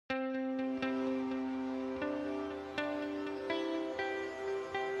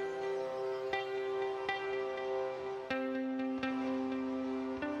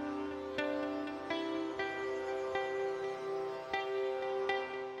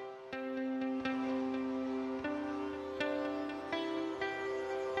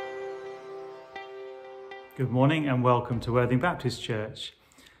Good morning and welcome to Worthing Baptist Church.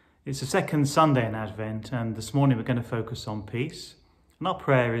 It's the second Sunday in Advent, and this morning we're going to focus on peace. And our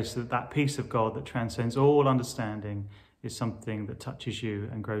prayer is that that peace of God that transcends all understanding is something that touches you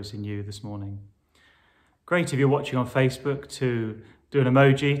and grows in you this morning. Great if you're watching on Facebook to do an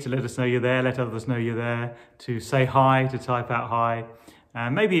emoji to let us know you're there, let others know you're there, to say hi, to type out hi,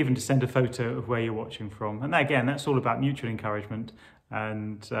 and maybe even to send a photo of where you're watching from. And again, that's all about mutual encouragement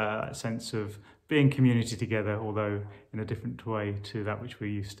and a sense of being community together, although in a different way to that which we're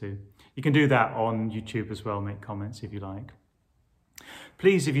used to. You can do that on YouTube as well, make comments if you like.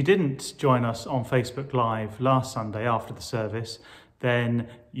 Please, if you didn't join us on Facebook Live last Sunday after the service, then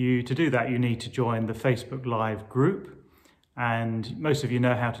to do that you need to join the Facebook Live group. And most of you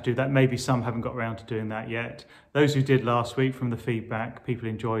know how to do that. Maybe some haven't got around to doing that yet. Those who did last week, from the feedback, people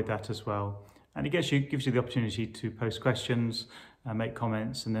enjoyed that as well. And it gives you the opportunity to post questions, make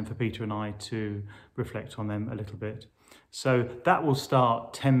comments, and then for Peter and I to reflect on them a little bit. So that will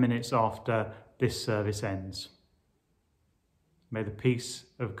start 10 minutes after this service ends. May the peace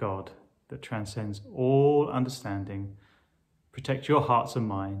of God that transcends all understanding protect your hearts and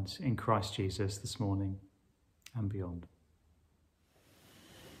minds in Christ Jesus this morning and beyond.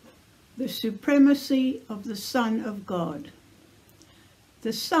 The supremacy of the Son of God.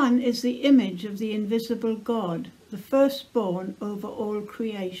 The Son is the image of the invisible God, the firstborn over all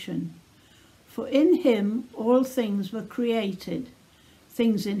creation. For in him all things were created,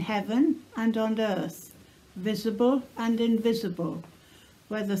 things in heaven and on earth, visible and invisible,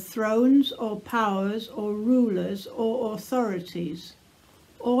 whether thrones or powers or rulers or authorities.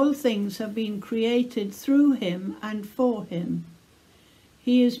 All things have been created through him and for him.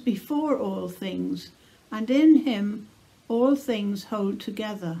 He is before all things, and in him all things hold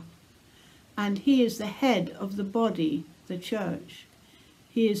together. And he is the head of the body, the church.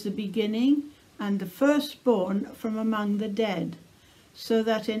 He is the beginning and the firstborn from among the dead, so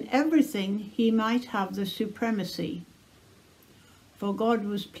that in everything he might have the supremacy. For God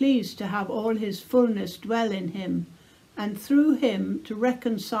was pleased to have all his fullness dwell in him, and through him to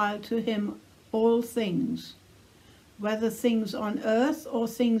reconcile to him all things, whether things on earth or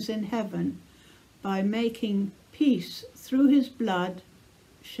things in heaven, by making peace through his blood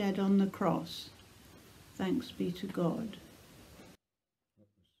shed on the cross. Thanks be to God.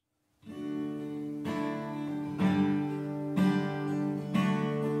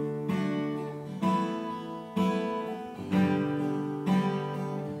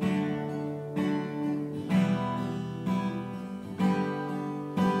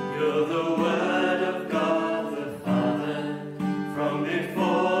 You're the Word of God the Father, from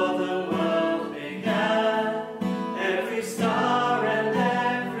before the world began. Every star and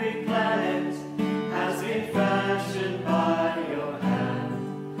every planet has been fashioned by your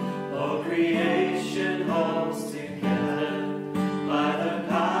hand. All creation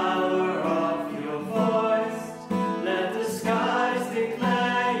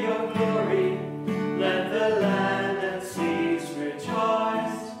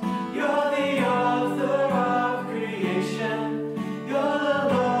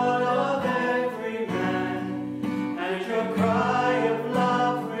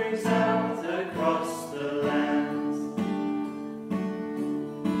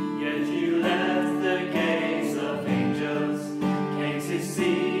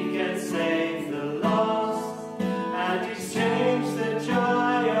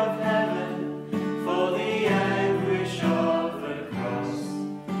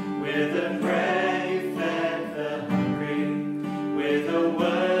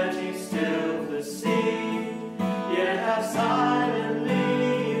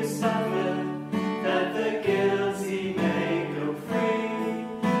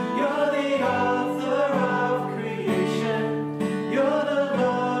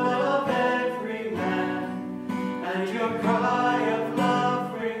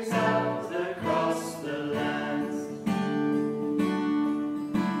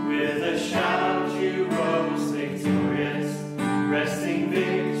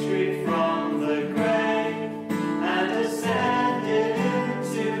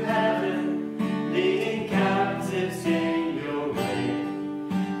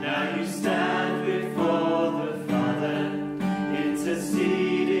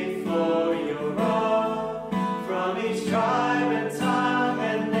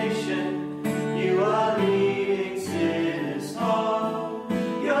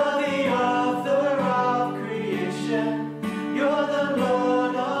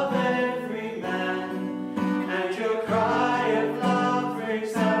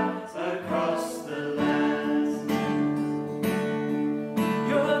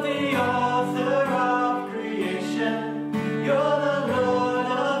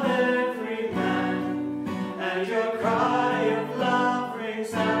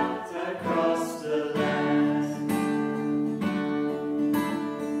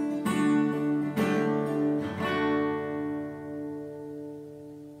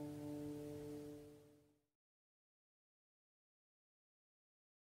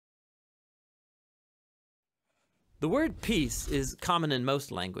The word peace is common in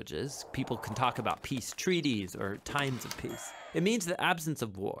most languages. People can talk about peace treaties or times of peace. It means the absence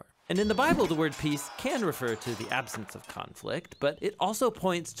of war. And in the Bible, the word peace can refer to the absence of conflict, but it also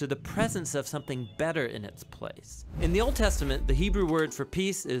points to the presence of something better in its place. In the Old Testament, the Hebrew word for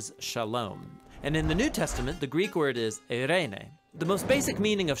peace is shalom. And in the New Testament, the Greek word is eirene. The most basic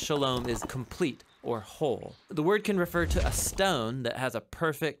meaning of shalom is complete or whole. The word can refer to a stone that has a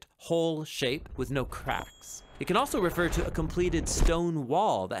perfect, whole shape with no cracks. It can also refer to a completed stone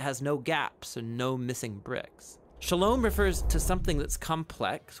wall that has no gaps and no missing bricks. Shalom refers to something that's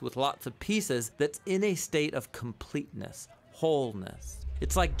complex with lots of pieces that's in a state of completeness, wholeness.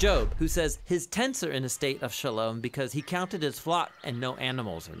 It's like Job, who says his tents are in a state of shalom because he counted his flock and no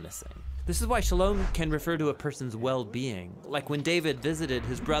animals are missing. This is why shalom can refer to a person's well-being. Like when David visited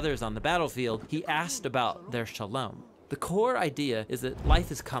his brothers on the battlefield, he asked about their shalom. The core idea is that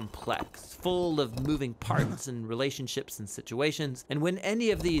life is complex, full of moving parts and relationships and situations, and when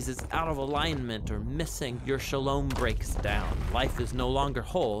any of these is out of alignment or missing, your shalom breaks down. Life is no longer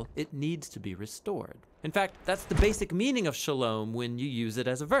whole, it needs to be restored. In fact, that's the basic meaning of shalom when you use it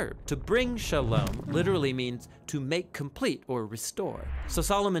as a verb. To bring shalom literally means to make complete or restore. So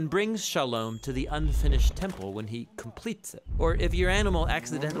Solomon brings shalom to the unfinished temple when he completes it. Or if your animal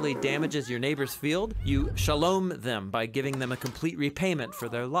accidentally damages your neighbor's field, you shalom them by giving them a complete repayment for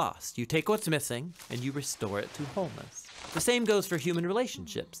their loss. You take what's missing and you restore it to wholeness. The same goes for human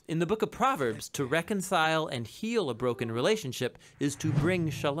relationships. In the book of Proverbs, to reconcile and heal a broken relationship is to bring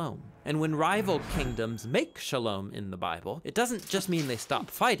shalom. And when rival kingdoms make shalom in the Bible, it doesn't just mean they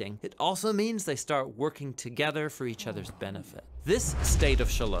stop fighting, it also means they start working together for each other's benefit. This state of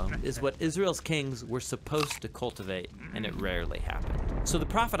shalom is what Israel's kings were supposed to cultivate, and it rarely happened. So the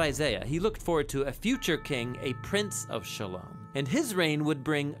prophet Isaiah, he looked forward to a future king, a prince of shalom. And his reign would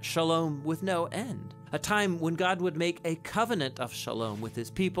bring shalom with no end. A time when God would make a covenant of shalom with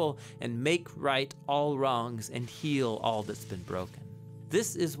his people and make right all wrongs and heal all that's been broken.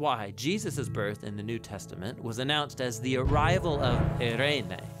 This is why Jesus' birth in the New Testament was announced as the arrival of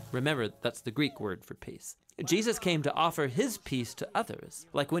eirene. Remember, that's the Greek word for peace. Jesus came to offer his peace to others,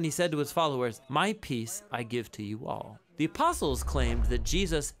 like when he said to his followers, "My peace I give to you all." The apostles claimed that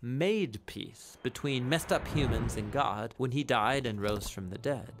Jesus made peace between messed up humans and God when he died and rose from the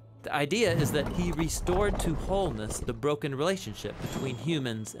dead. The idea is that he restored to wholeness the broken relationship between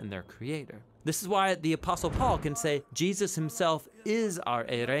humans and their creator. This is why the Apostle Paul can say Jesus himself is our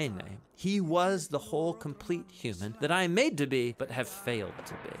eirene. He was the whole complete human that I am made to be but have failed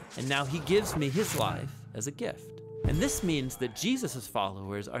to be. And now he gives me his life as a gift. And this means that Jesus'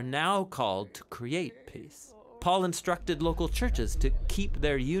 followers are now called to create peace. Paul instructed local churches to keep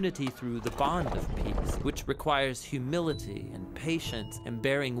their unity through the bond of peace, which requires humility and patience and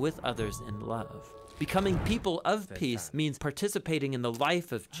bearing with others in love. Becoming people of peace means participating in the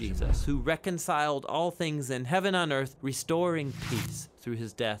life of Jesus, who reconciled all things in heaven and earth, restoring peace through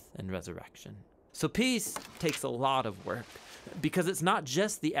his death and resurrection. So peace takes a lot of work, because it's not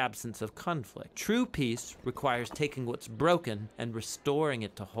just the absence of conflict. True peace requires taking what's broken and restoring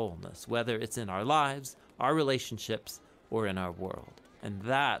it to wholeness, whether it's in our lives, our relationships, or in our world. And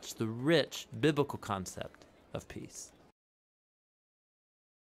that's the rich biblical concept of peace.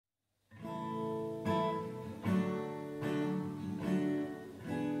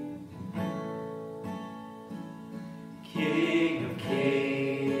 King of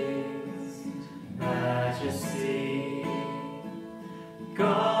kings, majesty,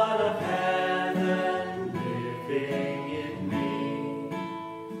 God of heaven, living in me,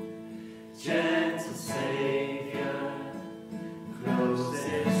 gentle Savior,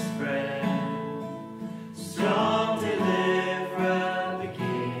 closest friend, strong deliverer,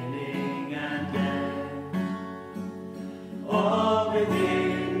 beginning and end. All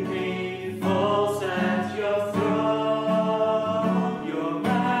within me falls at your throne, your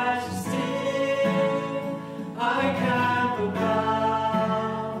majesty, I can't go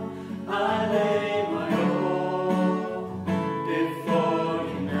down, I lay my all before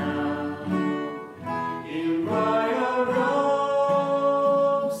you now. In royal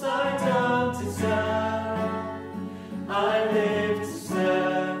robes I don't deserve, I live to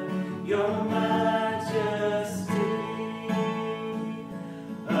serve your majesty.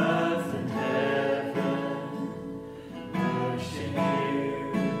 Earth and heaven worship you.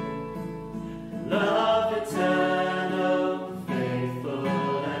 Love eternal, faithful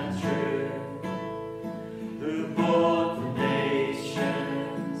and true, who bought the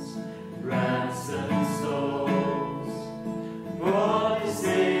nations, ransomed souls, brought the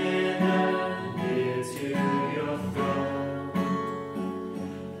sinner near to your throne.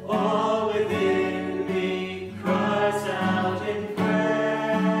 All within me cries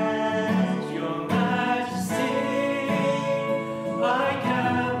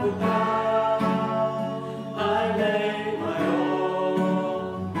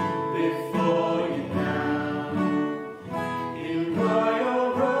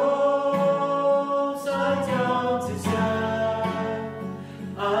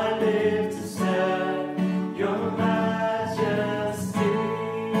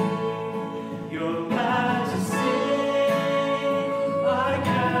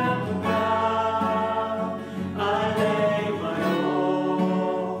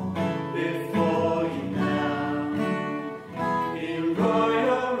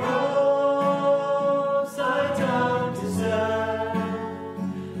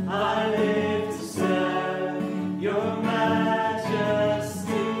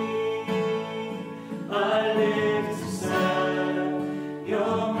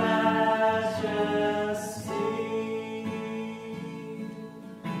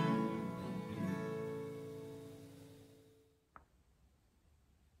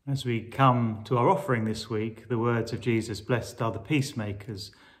As we come to our offering this week, the words of Jesus, "Blessed are the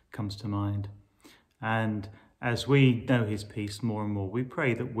peacemakers," comes to mind. And as we know his peace more and more, we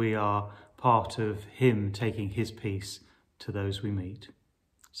pray that we are part of him taking his peace to those we meet.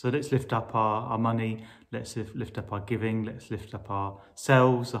 So let's lift up our money, let's lift up our giving, let's lift up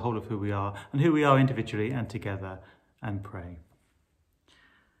ourselves, the whole of who we are individually and together, and pray.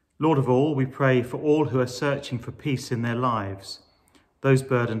 Lord of all, we pray for all who are searching for peace in their lives, those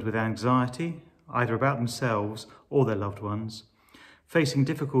burdened with anxiety, either about themselves or their loved ones, facing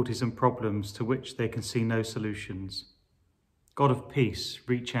difficulties and problems to which they can see no solutions. God of peace,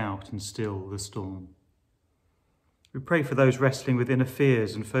 reach out and still the storm. We pray for those wrestling with inner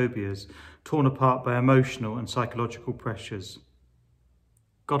fears and phobias, torn apart by emotional and psychological pressures.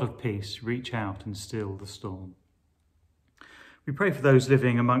 God of peace, reach out and still the storm. We pray for those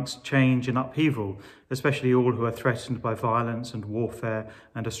living amongst change and upheaval, especially all who are threatened by violence and warfare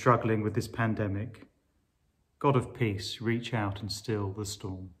and are struggling with this pandemic. God of peace, reach out and still the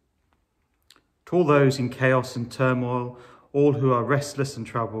storm. To all those in chaos and turmoil, all who are restless and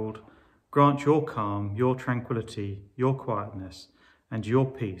troubled, grant your calm, your tranquility, your quietness, and your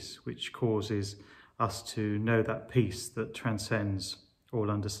peace, which causes us to know that peace that transcends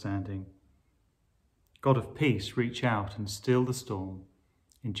all understanding. God of peace, reach out and still the storm.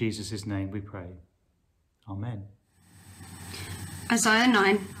 In Jesus' name we pray. Amen. Isaiah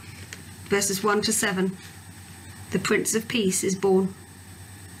 9, verses 1 to 7. The Prince of Peace is born.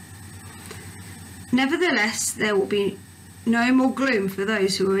 Nevertheless, there will be no more gloom for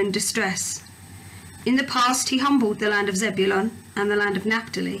those who are in distress. In the past he humbled the land of Zebulun and the land of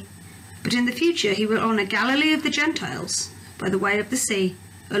Naphtali, but in the future he will honour Galilee of the Gentiles by the way of the sea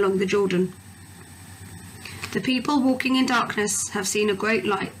along the Jordan. The people walking in darkness have seen a great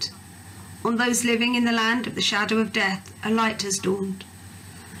light. On those living in the land of the shadow of death, a light has dawned.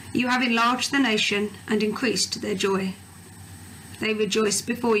 You have enlarged the nation and increased their joy. They rejoice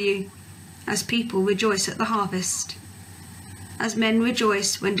before you, as people rejoice at the harvest, as men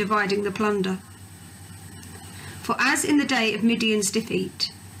rejoice when dividing the plunder. For as in the day of Midian's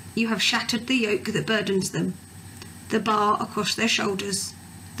defeat, you have shattered the yoke that burdens them, the bar across their shoulders,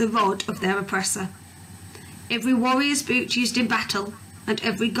 the rod of their oppressor. Every warrior's boot used in battle, and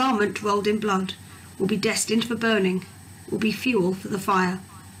every garment rolled in blood, will be destined for burning, will be fuel for the fire.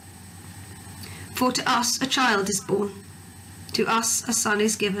 For to us a child is born, to us a son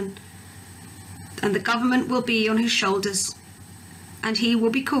is given, and the government will be on his shoulders, and he will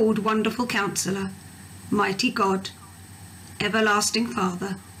be called Wonderful Counselor, Mighty God, Everlasting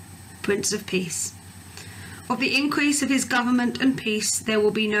Father, Prince of Peace. Of the increase of his government and peace there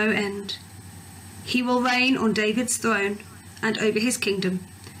will be no end. He will reign on David's throne and over his kingdom,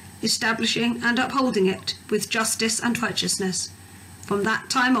 establishing and upholding it with justice and righteousness, from that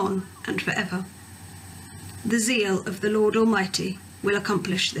time on and forever. The zeal of the Lord Almighty will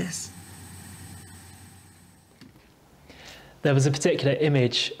accomplish this. There was a particular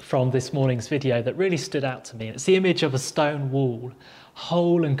image from this morning's video that really stood out to me. It's the image of a stone wall,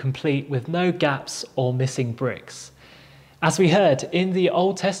 whole and complete with no gaps or missing bricks. As we heard, in the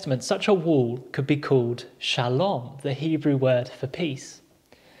Old Testament, such a wall could be called shalom, the Hebrew word for peace.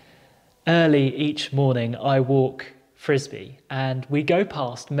 Early each morning I walk Frisbee and we go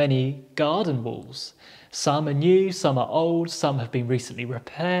past many garden walls. Some are new, some are old, some have been recently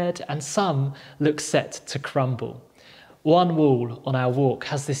repaired, and some look set to crumble. One wall on our walk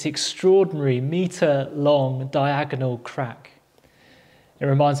has this extraordinary metre-long diagonal crack. It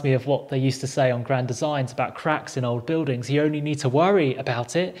reminds me of what they used to say on Grand Designs about cracks in old buildings. You only need to worry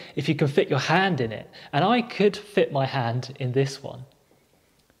about it if you can fit your hand in it. And I could fit my hand in this one.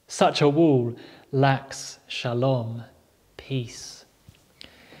 Such a wall lacks shalom, peace.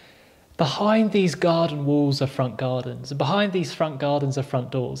 Behind these garden walls are front gardens, and behind these front gardens are front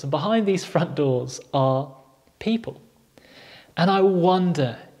doors, and behind these front doors are people. And I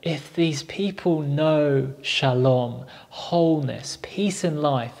wonder if these people know shalom, wholeness, peace in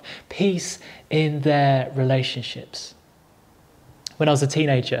life, peace in their relationships. When I was a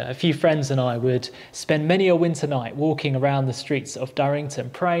teenager, a few friends and I would spend many a winter night walking around the streets of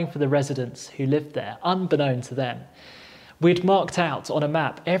Durrington, praying for the residents who lived there, unbeknown to them. We'd marked out on a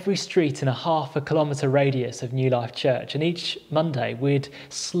map every street in a ½ kilometre radius of New Life Church, and each Monday we'd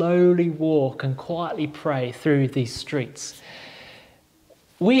slowly walk and quietly pray through these streets.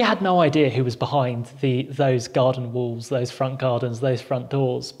 We had no idea who was behind those garden walls, those front gardens, those front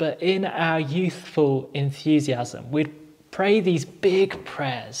doors, but in our youthful enthusiasm, we'd pray these big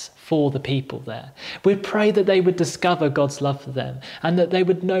prayers for the people there. We'd pray that they would discover God's love for them and that they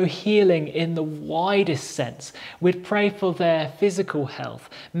would know healing in the widest sense. We'd pray for their physical health,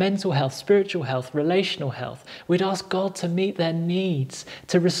 mental health, spiritual health, relational health. We'd ask God to meet their needs,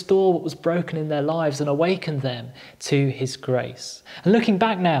 to restore what was broken in their lives and awaken them to his grace. And looking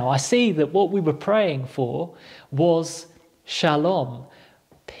back now, I see that what we were praying for was shalom,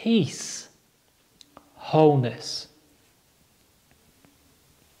 peace, wholeness.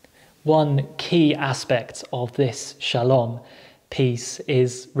 One key aspect of this shalom, peace,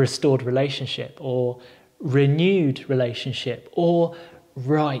 is restored relationship or renewed relationship or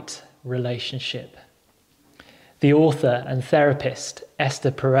right relationship. The author and therapist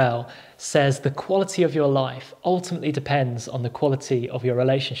Esther Perel says the quality of your life ultimately depends on the quality of your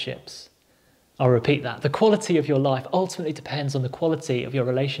relationships. I'll repeat that. The quality of your life ultimately depends on the quality of your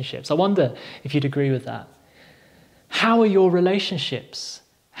relationships. I wonder if you'd agree with that. How are your relationships?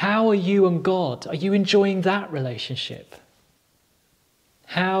 How are you and God? Are you enjoying that relationship?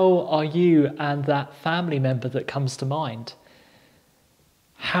 How are you and that family member that comes to mind?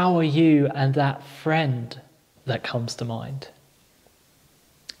 How are you and that friend that comes to mind?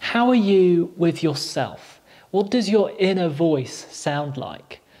 How are you with yourself? What does your inner voice sound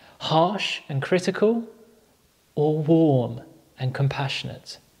like? Harsh and critical, or warm and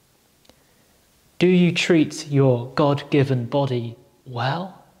compassionate? Do you treat your God-given body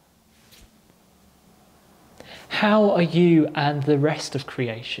well? How are you and the rest of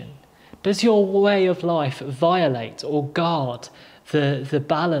creation? Does your way of life violate or guard the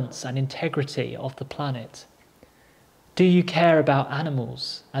balance and integrity of the planet? Do you care about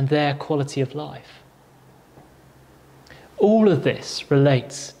animals and their quality of life? All of this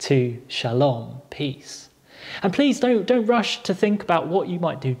relates to shalom, peace. And please don't rush to think about what you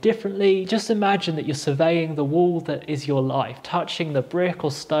might do differently. Just imagine that you're surveying the wall that is your life, touching the brick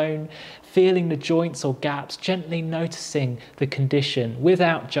or stone, feeling the joints or gaps, gently noticing the condition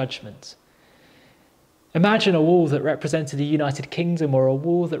without judgment. Imagine a wall that represented the United Kingdom or a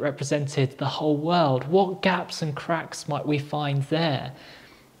wall that represented the whole world. What gaps and cracks might we find there?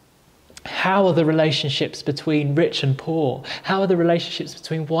 How are the relationships between rich and poor? How are the relationships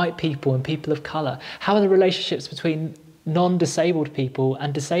between white people and people of colour? How are the relationships between non-disabled people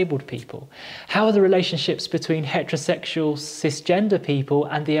and disabled people? How are the relationships between heterosexual cisgender people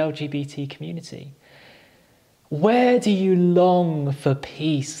and the LGBT community? Where do you long for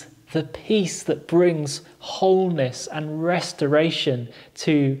peace? The peace that brings wholeness and restoration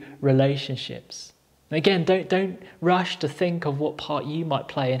to relationships. And again, don't rush to think of what part you might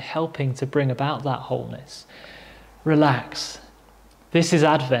play in helping to bring about that wholeness. Relax. This is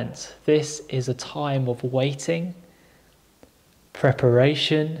Advent. This is a time of waiting,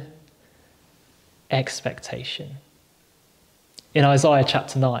 preparation, expectation. In Isaiah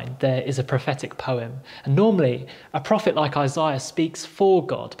chapter 9, there is a prophetic poem. And normally, a prophet like Isaiah speaks for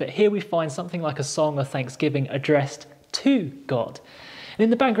God, but here we find something like a song of thanksgiving addressed to God. And in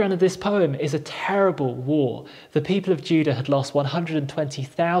the background of this poem is a terrible war. The people of Judah had lost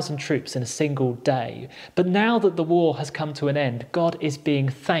 120,000 troops in a single day. But now that the war has come to an end, God is being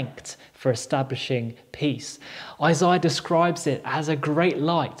thanked for establishing peace. Isaiah describes it as a great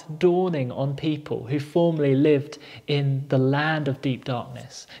light dawning on people who formerly lived in the land of deep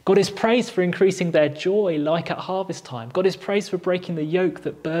darkness. God is praised for increasing their joy like at harvest time. God is praised for breaking the yoke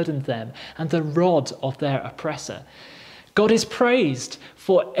that burdened them and the rod of their oppressor. God is praised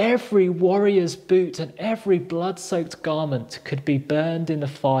for every warrior's boot and every blood-soaked garment could be burned in the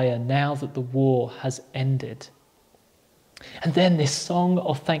fire now that the war has ended. And then this song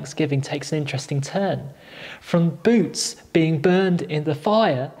of thanksgiving takes an interesting turn. From boots being burned in the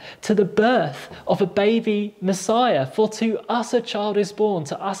fire to the birth of a baby Messiah. For to us a child is born,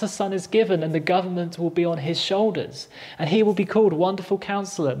 to us a son is given, and the government will be on his shoulders. And he will be called Wonderful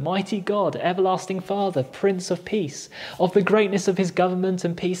Counselor, Mighty God, Everlasting Father, Prince of Peace. Of the greatness of his government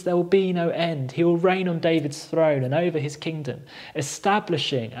and peace there will be no end. He will reign on David's throne and over his kingdom,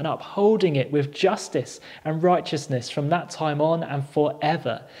 establishing and upholding it with justice and righteousness from that time on and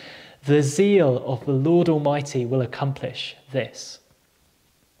forever. The zeal of the Lord Almighty will accomplish this.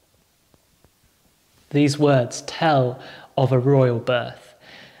 These words tell of a royal birth,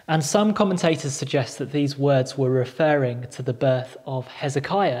 and some commentators suggest that these words were referring to the birth of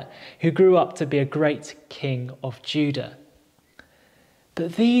Hezekiah, who grew up to be a great king of Judah.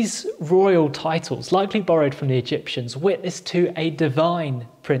 But these royal titles, likely borrowed from the Egyptians, witness to a divine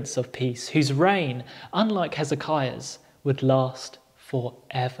Prince of Peace, whose reign, unlike Hezekiah's, would last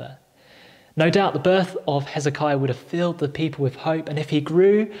forever. No doubt the birth of Hezekiah would have filled the people with hope, and if he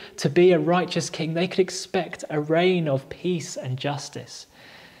grew to be a righteous king, they could expect a reign of peace and justice.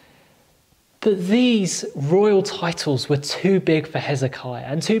 But these royal titles were too big for Hezekiah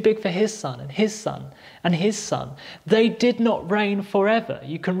and too big for his son and his son and his son. They did not reign forever.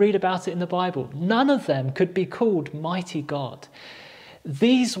 You can read about it in the Bible. None of them could be called mighty God.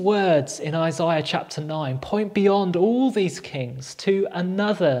 These words in Isaiah chapter 9 point beyond all these kings to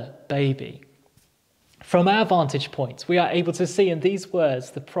another baby. From our vantage point, we are able to see in these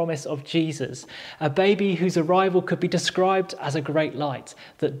words the promise of Jesus, a baby whose arrival could be described as a great light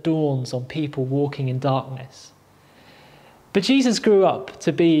that dawns on people walking in darkness. But Jesus grew up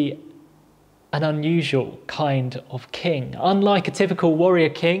to be an unusual kind of king. Unlike a typical warrior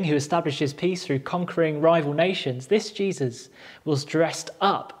king who establishes peace through conquering rival nations, this Jesus was dressed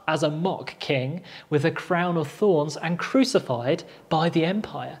up as a mock king with a crown of thorns and crucified by the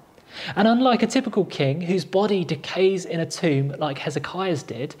empire. And unlike a typical king whose body decays in a tomb like Hezekiah's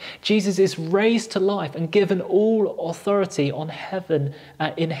did, Jesus is raised to life and given all authority in heaven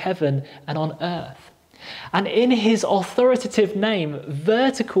and on earth. And in his authoritative name,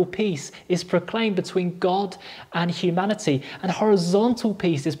 vertical peace is proclaimed between God and humanity, and horizontal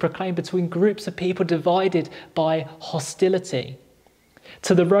peace is proclaimed between groups of people divided by hostility.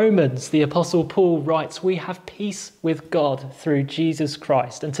 To the Romans, the Apostle Paul writes, "We have peace with God through Jesus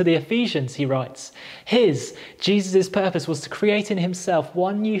Christ." And to the Ephesians, he writes, Jesus' purpose was to create in himself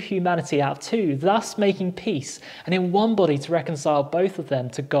one new humanity out of two, thus making peace, and in one body to reconcile both of them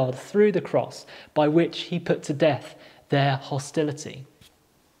to God through the cross, by which he put to death their hostility.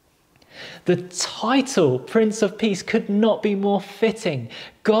 The title Prince of Peace could not be more fitting.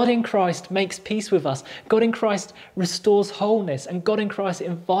 God in Christ makes peace with us. God in Christ restores wholeness, and God in Christ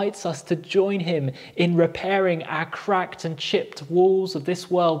invites us to join him in repairing our cracked and chipped walls of this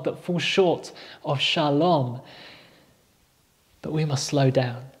world that fall short of shalom. But we must slow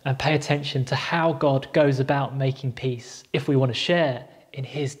down and pay attention to how God goes about making peace if we want to share in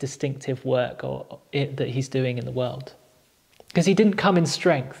his distinctive work that he's doing in the world. Because he didn't come in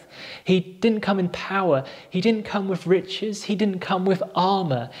strength. He didn't come in power. He didn't come with riches. He didn't come with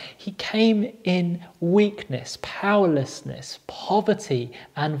armor. He came in weakness, powerlessness, poverty,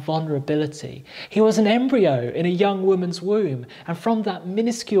 and vulnerability. He was an embryo in a young woman's womb. And from that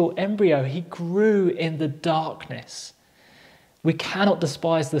minuscule embryo, he grew in the darkness. We cannot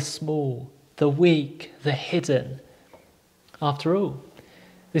despise the small, the weak, the hidden. After all,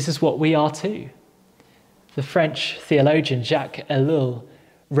 this is what we are too. The French theologian Jacques Ellul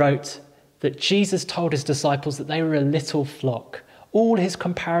wrote that Jesus told his disciples that they were a little flock. All his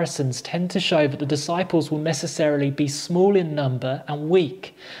comparisons tend to show that the disciples will necessarily be small in number and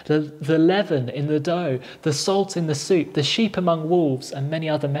weak. The leaven in the dough, the salt in the soup, the sheep among wolves, and many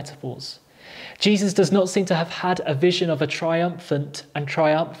other metaphors. Jesus does not seem to have had a vision of a triumphant and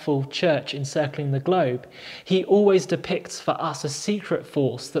triumphal church encircling the globe. He always depicts for us a secret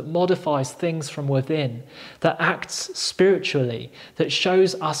force that modifies things from within, that acts spiritually, that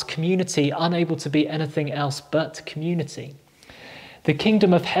shows us community unable to be anything else but community. The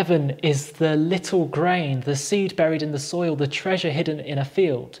kingdom of heaven is the little grain, the seed buried in the soil, the treasure hidden in a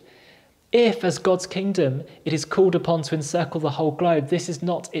field. If, as God's kingdom, it is called upon to encircle the whole globe, this is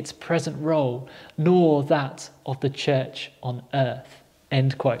not its present role, nor that of the church on earth.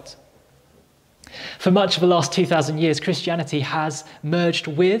 End quote. For much of the last 2,000 years, Christianity has merged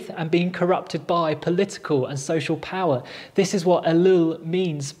with and been corrupted by political and social power. This is what Ellul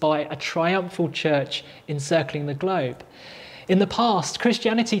means by a triumphal church encircling the globe. In the past,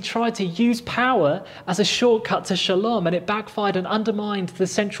 Christianity tried to use power as a shortcut to shalom, and it backfired and undermined the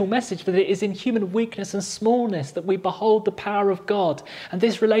central message that it is in human weakness and smallness that we behold the power of God. And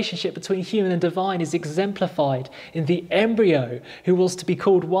this relationship between human and divine is exemplified in the embryo who was to be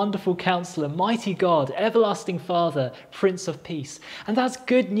called Wonderful Counselor, Mighty God, Everlasting Father, Prince of Peace. And that's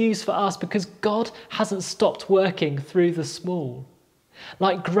good news for us because God hasn't stopped working through the small.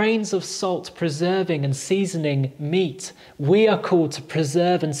 Like grains of salt preserving and seasoning meat, we are called to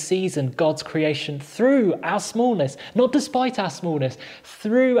preserve and season God's creation through our smallness, not despite our smallness,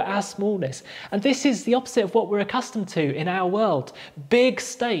 through our smallness. And this is the opposite of what we're accustomed to in our world. Big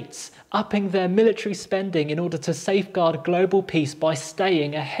states upping their military spending in order to safeguard global peace by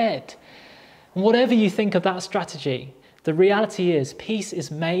staying ahead. And whatever you think of that strategy, the reality is peace is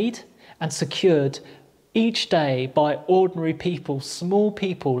made and secured each day by ordinary people, small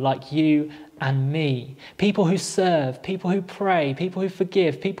people like you and me. People who serve, people who pray, people who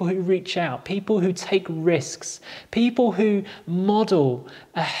forgive, people who reach out, people who take risks, people who model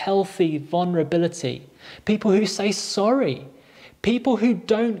a healthy vulnerability, people who say sorry, People who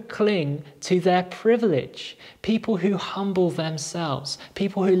don't cling to their privilege, people who humble themselves,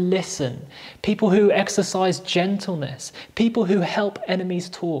 people who listen, people who exercise gentleness, people who help enemies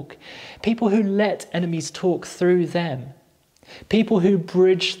talk, people who let enemies talk through them, people who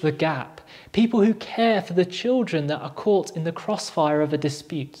bridge the gap, people who care for the children that are caught in the crossfire of a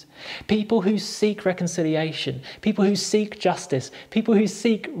dispute, people who seek reconciliation, people who seek justice, people who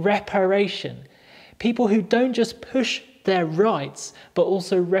seek reparation, people who don't just push their rights, but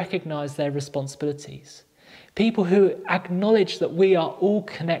also recognize their responsibilities. People who acknowledge that we are all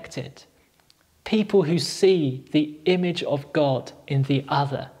connected. People who see the image of God in the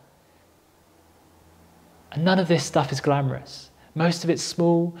other. And none of this stuff is glamorous. Most of it's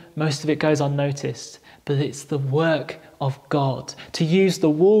small, most of it goes unnoticed, but it's the work of God. To use the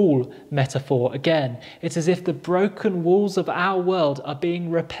wall metaphor again, it's as if the broken walls of our world are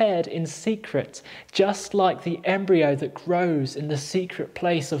being repaired in secret, just like the embryo that grows in the secret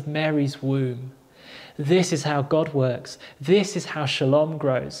place of Mary's womb. This is how God works. This is how shalom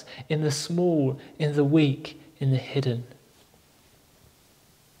grows, in the small, in the weak, in the hidden.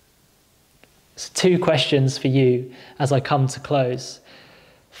 So 2 questions for you as I come to close.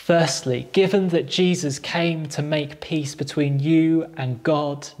 Firstly, given that Jesus came to make peace between you and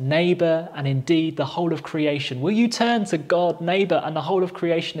God, neighbour, and indeed the whole of creation, will you turn to God, neighbour, and the whole of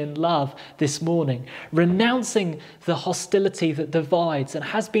creation in love this morning, renouncing the hostility that divides and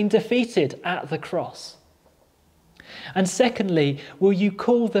has been defeated at the cross? And secondly, will you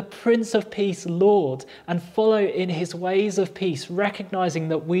call the Prince of Peace Lord and follow in his ways of peace, recognizing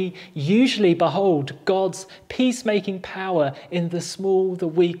that we usually behold God's peacemaking power in the small, the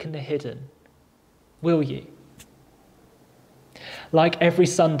weak, and the hidden? Will you? Like every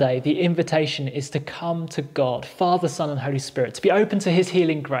Sunday, the invitation is to come to God, Father, Son, and Holy Spirit, to be open to his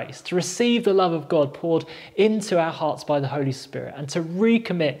healing grace, to receive the love of God poured into our hearts by the Holy Spirit, and to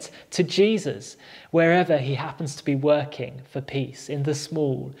recommit to Jesus wherever he happens to be working for peace, in the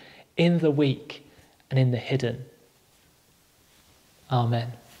small, in the weak, and in the hidden.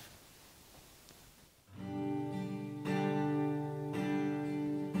 Amen.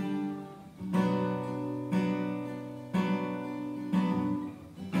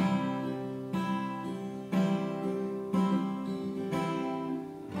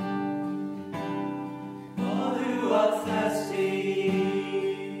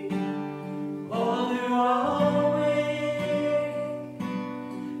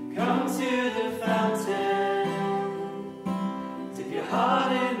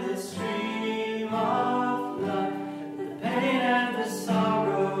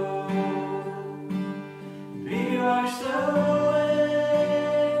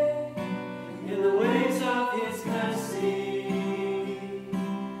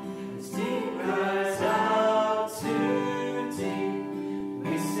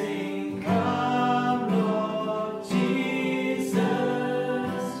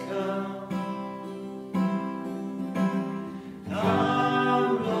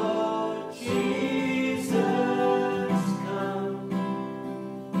 Come,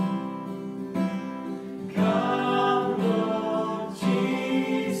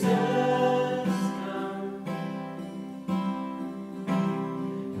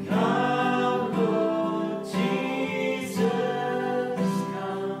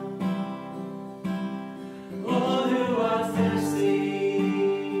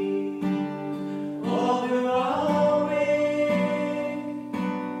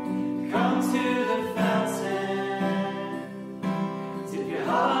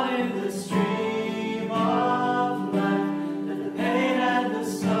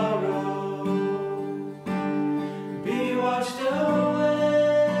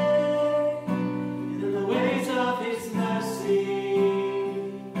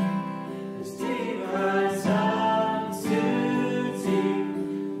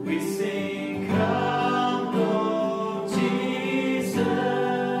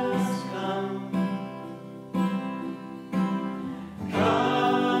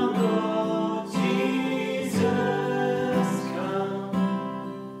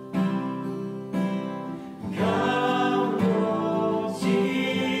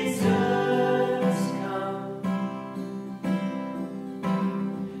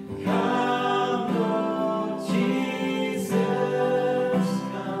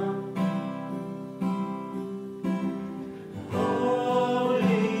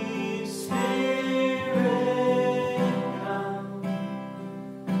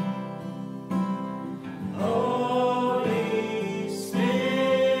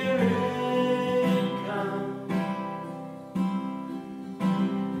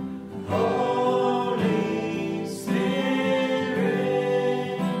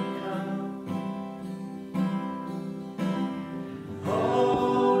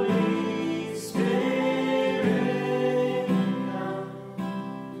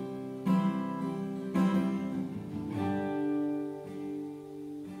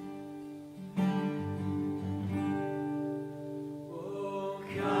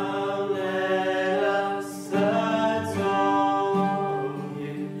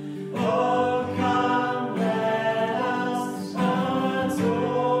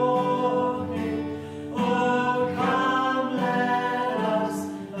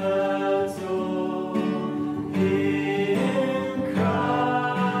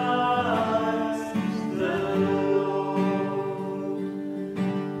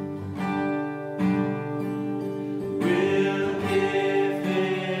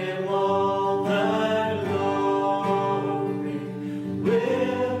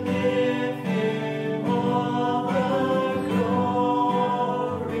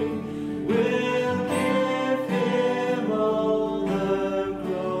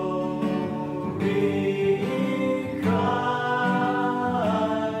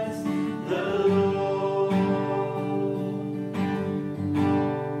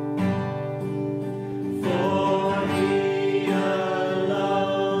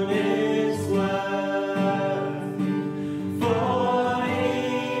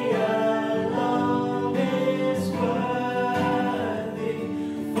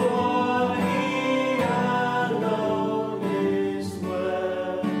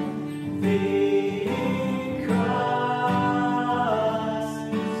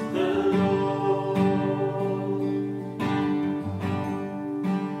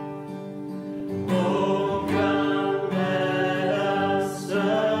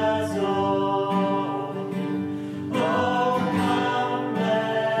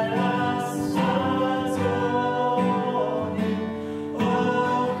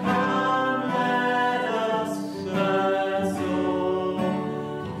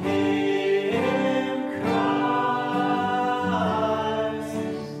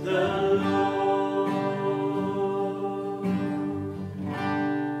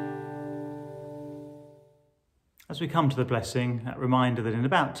 As we come to the blessing, a reminder that in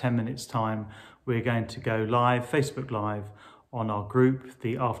about 10 minutes' time, we're going to go live, Facebook Live, on our group,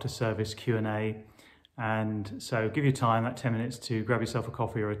 the after service Q&A. And so give you time, that 10 minutes, to grab yourself a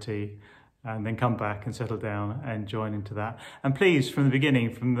coffee or a tea, and then come back and settle down and join into that. And please, from the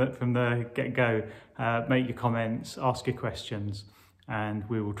beginning, from the get-go, make your comments, ask your questions, and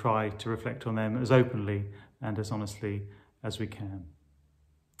we will try to reflect on them as openly and as honestly as we can.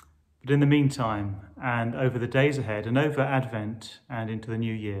 But in the meantime, and over the days ahead, and over Advent and into the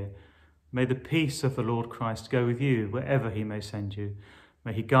new year, may the peace of the Lord Christ go with you wherever he may send you.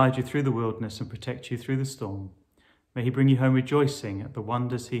 May he guide you through the wilderness and protect you through the storm. May he bring you home rejoicing at the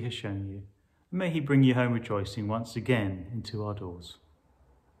wonders he has shown you. And may he bring you home rejoicing once again into our doors.